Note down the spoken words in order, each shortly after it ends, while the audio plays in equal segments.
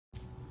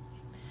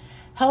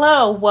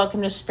Hello,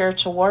 welcome to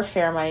Spiritual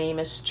Warfare. My name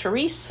is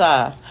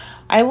Teresa.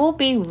 I will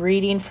be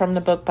reading from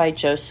the book by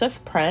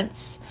Joseph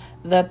Prince,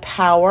 The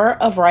Power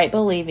of Right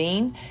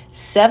Believing,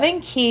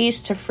 7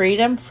 Keys to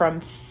Freedom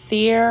from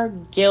Fear,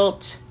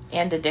 Guilt,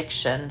 and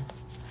Addiction.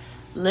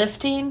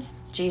 Lifting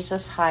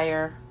Jesus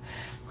Higher.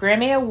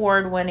 Grammy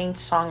Award-winning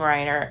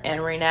songwriter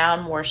and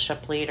renowned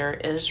worship leader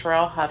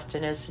Israel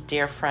Houghton is a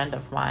dear friend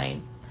of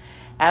mine.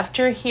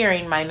 After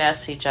hearing my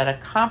message at a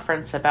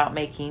conference about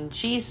making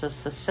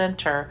Jesus the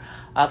center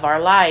of our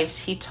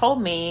lives, he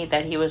told me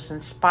that he was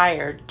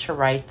inspired to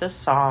write the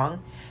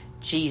song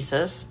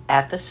Jesus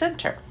at the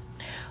Center,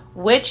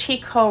 which he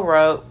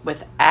co-wrote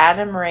with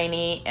Adam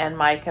Rainey and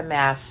Micah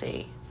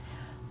Massey.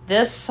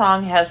 This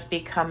song has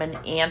become an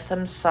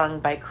anthem sung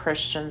by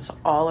Christians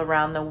all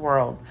around the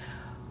world.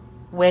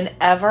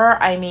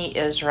 Whenever I meet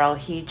Israel,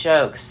 he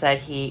jokes that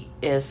he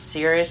is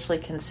seriously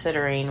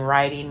considering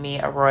writing me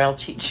a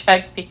royalty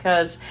check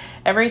because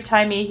every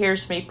time he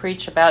hears me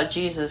preach about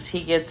Jesus,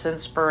 he gets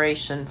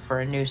inspiration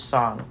for a new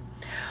song.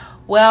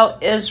 Well,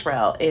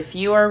 Israel, if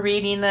you are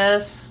reading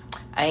this,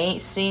 I ain't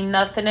seen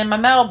nothing in my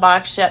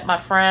mailbox yet, my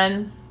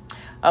friend.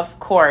 Of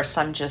course,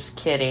 I'm just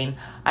kidding.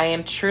 I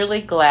am truly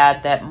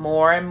glad that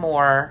more and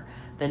more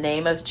the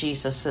name of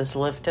Jesus is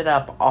lifted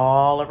up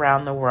all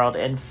around the world.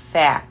 In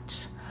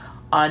fact,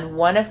 on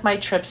one of my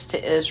trips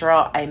to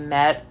Israel, I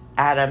met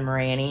Adam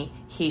Rainey.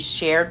 He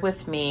shared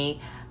with me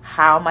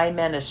how my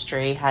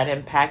ministry had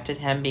impacted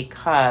him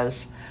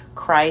because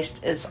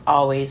Christ is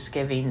always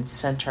giving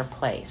center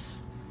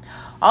place.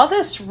 All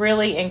this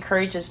really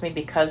encourages me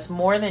because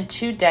more than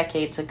 2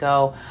 decades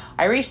ago,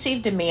 I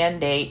received a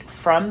mandate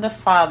from the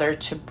Father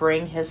to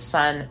bring his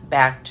Son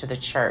back to the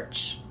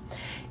church.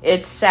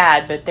 It's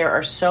sad, but there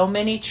are so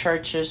many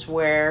churches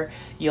where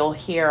you'll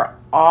hear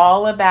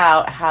all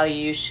about how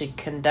you should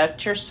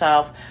conduct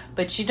yourself,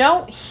 but you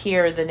don't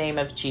hear the name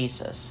of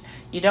Jesus.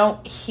 You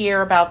don't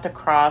hear about the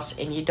cross,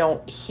 and you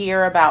don't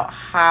hear about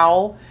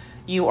how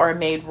you are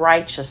made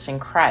righteous in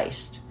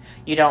Christ.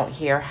 You don't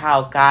hear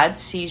how God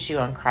sees you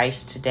in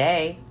Christ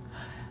today.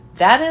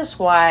 That is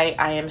why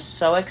I am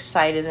so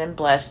excited and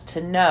blessed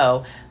to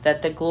know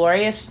that the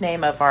glorious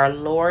name of our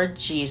Lord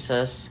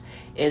Jesus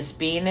is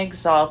being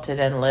exalted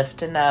and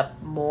lifted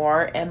up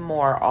more and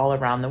more all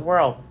around the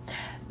world.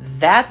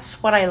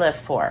 That's what I live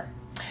for.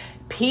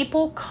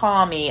 People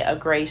call me a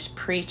grace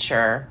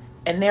preacher,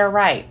 and they're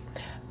right.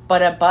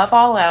 But above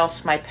all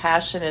else, my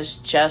passion is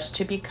just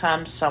to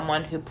become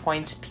someone who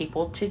points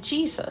people to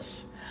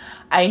Jesus.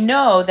 I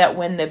know that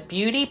when the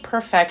beauty,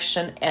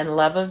 perfection, and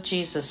love of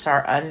Jesus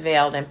are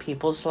unveiled in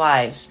people's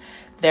lives,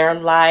 their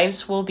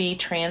lives will be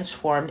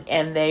transformed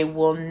and they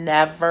will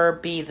never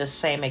be the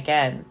same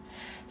again.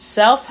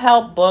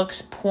 Self-help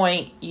books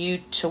point you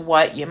to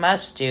what you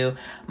must do.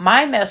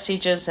 My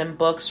messages and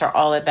books are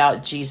all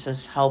about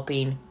Jesus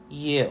helping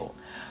you,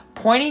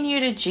 pointing you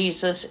to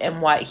Jesus and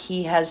what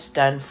he has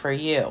done for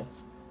you.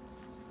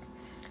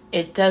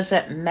 It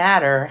doesn't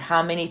matter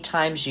how many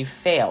times you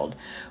failed.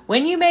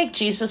 When you make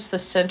Jesus the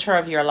center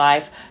of your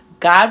life,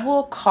 God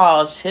will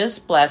cause his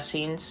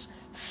blessings,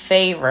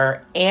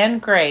 favor,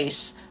 and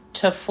grace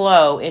to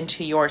flow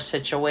into your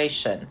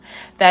situation.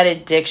 That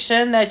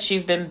addiction that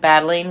you've been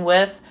battling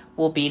with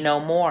will be no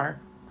more.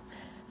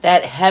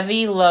 That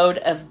heavy load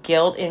of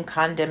guilt and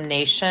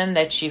condemnation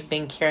that you've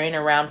been carrying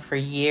around for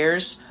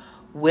years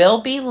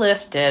will be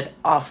lifted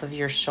off of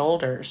your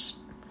shoulders.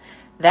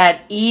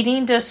 That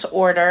eating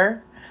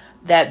disorder,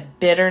 that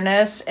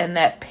bitterness, and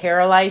that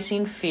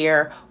paralyzing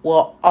fear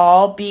will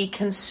all be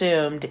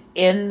consumed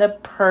in the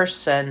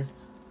person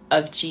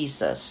of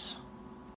Jesus.